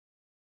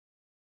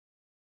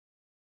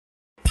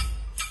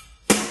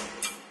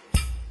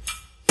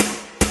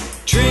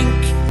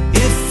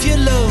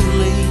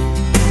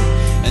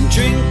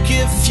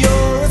if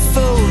you're a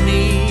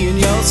phony and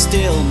you're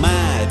still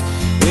mad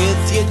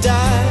with your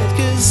dad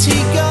 'cause he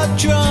got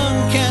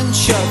drunk and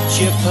shot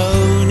your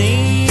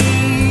pony.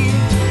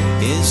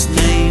 His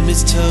name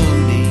is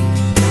Tony.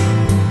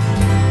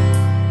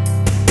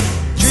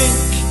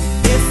 Drink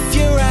if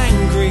you're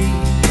angry,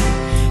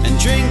 and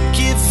drink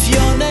if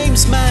your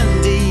name's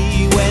Mandy.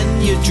 When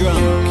you're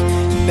drunk,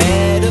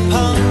 bet a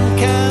punk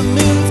and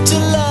move to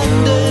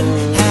London,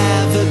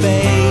 have a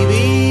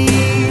baby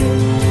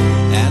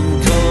and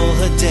call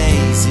her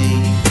Daisy.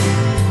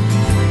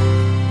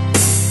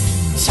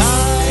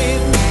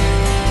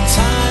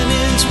 Time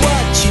is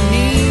what you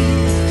need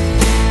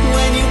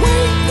when you're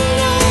waiting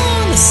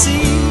on a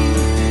seat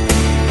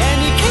and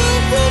you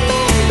can't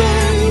remember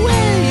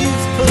where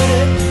you've put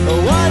it or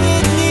what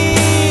it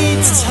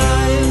needs.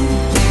 Time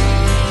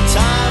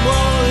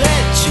won't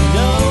let you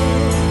know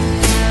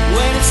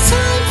when it's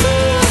time for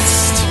us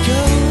to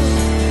go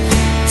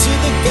to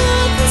the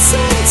garden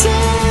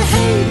center.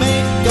 Hey,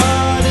 make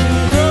garden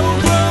grow,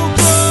 grow,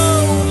 grow.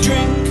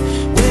 Drink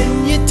when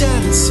you're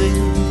dancing,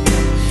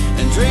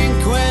 and drink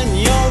when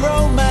you're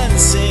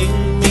romancing.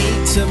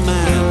 Meet a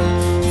man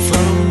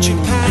from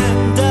Japan.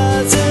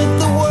 Doesn't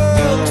the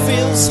world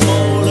feel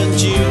small and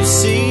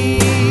juicy?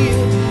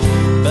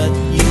 But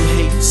you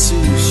hate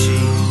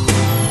sushi.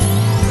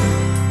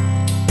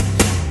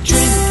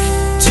 Drink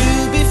to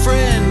be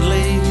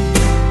friendly,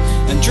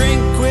 and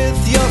drink with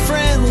your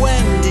friend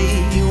Wendy.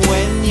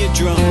 When you're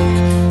drunk,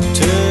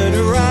 turn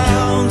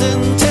around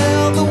and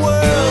tell the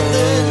world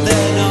that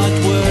they're not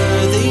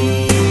worthy.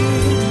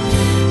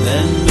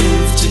 Then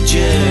move to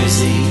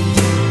Jersey.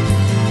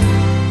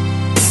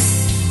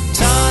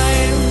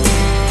 Time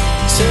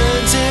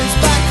turns its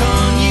back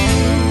on you,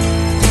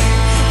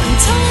 and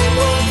time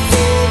won't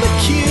fill the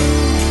queue.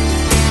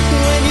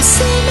 When you're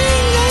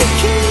swimming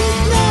naked,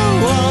 no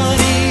one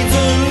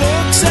even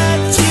looks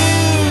at you.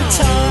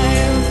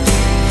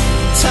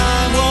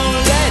 Time won't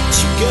let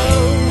you go,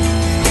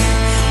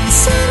 and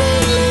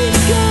suddenly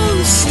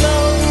goes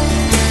slow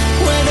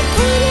when a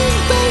pudding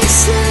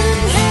basin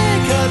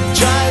haircut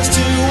tries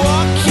to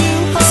walk you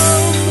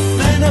home.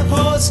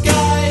 Menopause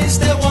guys,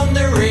 their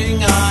wandering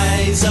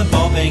eyes are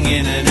bobbing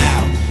in and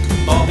out,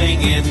 bobbing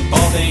in,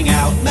 bobbing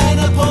out.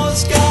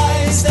 Menopause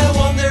guys, their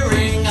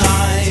wandering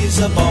eyes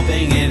are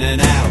bobbing in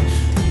and out,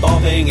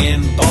 bobbing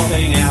in,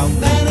 bobbing out.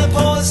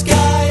 Menopause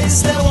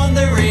guys, their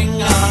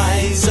wandering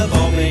eyes are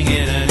bobbing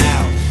in and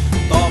out,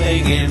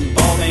 bobbing in,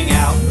 bobbing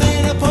out.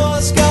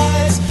 Menopause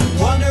guys,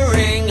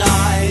 wandering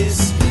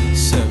eyes,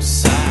 so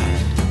sad.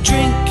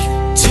 Drink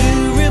to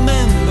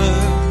remember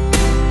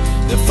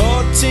the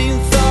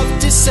 14th of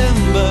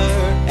December,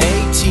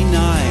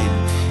 89.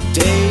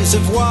 Days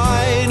of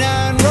wine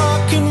and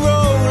rock and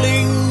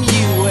rolling.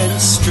 You went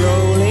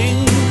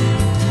strolling,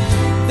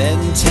 then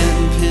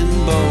 10-pin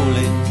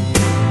bowling.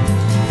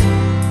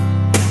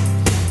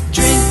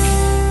 Drink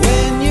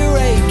when you're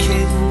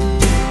aching,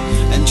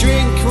 and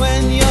drink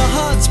when your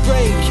heart's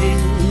breaking.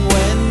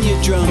 When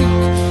you're drunk,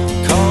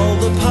 call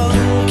the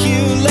punk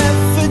you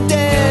left for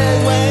dead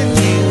when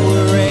you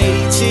were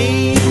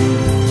 18.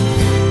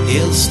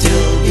 He'll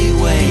still be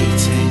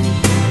waiting.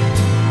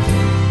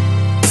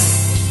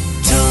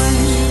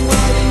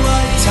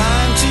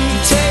 Time to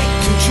take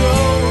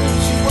control.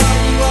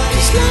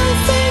 'Cause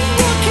life ain't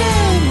rock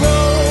and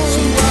roll,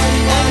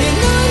 and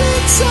you're not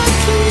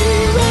exactly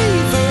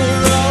raver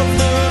of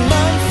the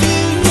month,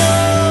 you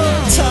know.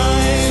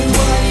 Time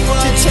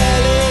to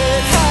tell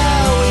it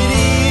how it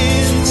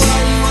is,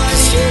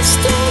 'cause you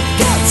still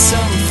got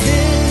some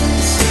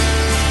fizz.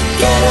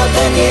 Get up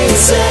and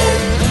use it.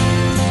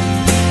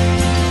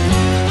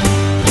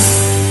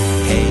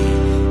 Hey,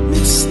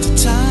 Mr.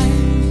 Time,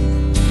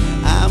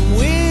 I'm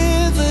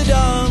withered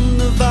on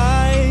the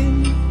vine.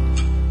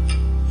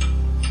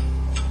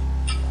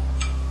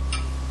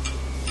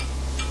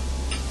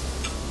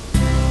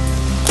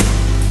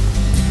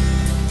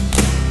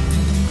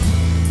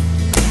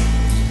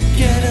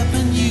 Get up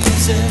and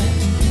use it.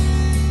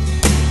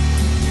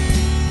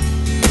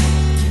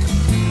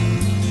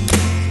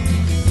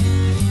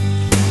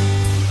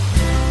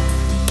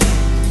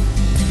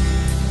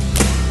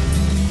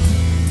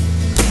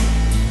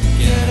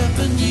 Get up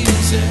and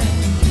use it.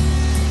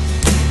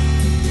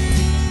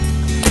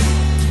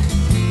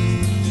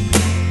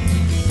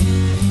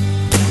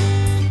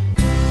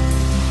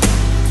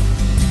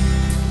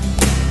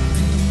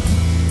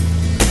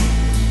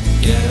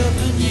 Get up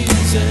and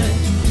use it.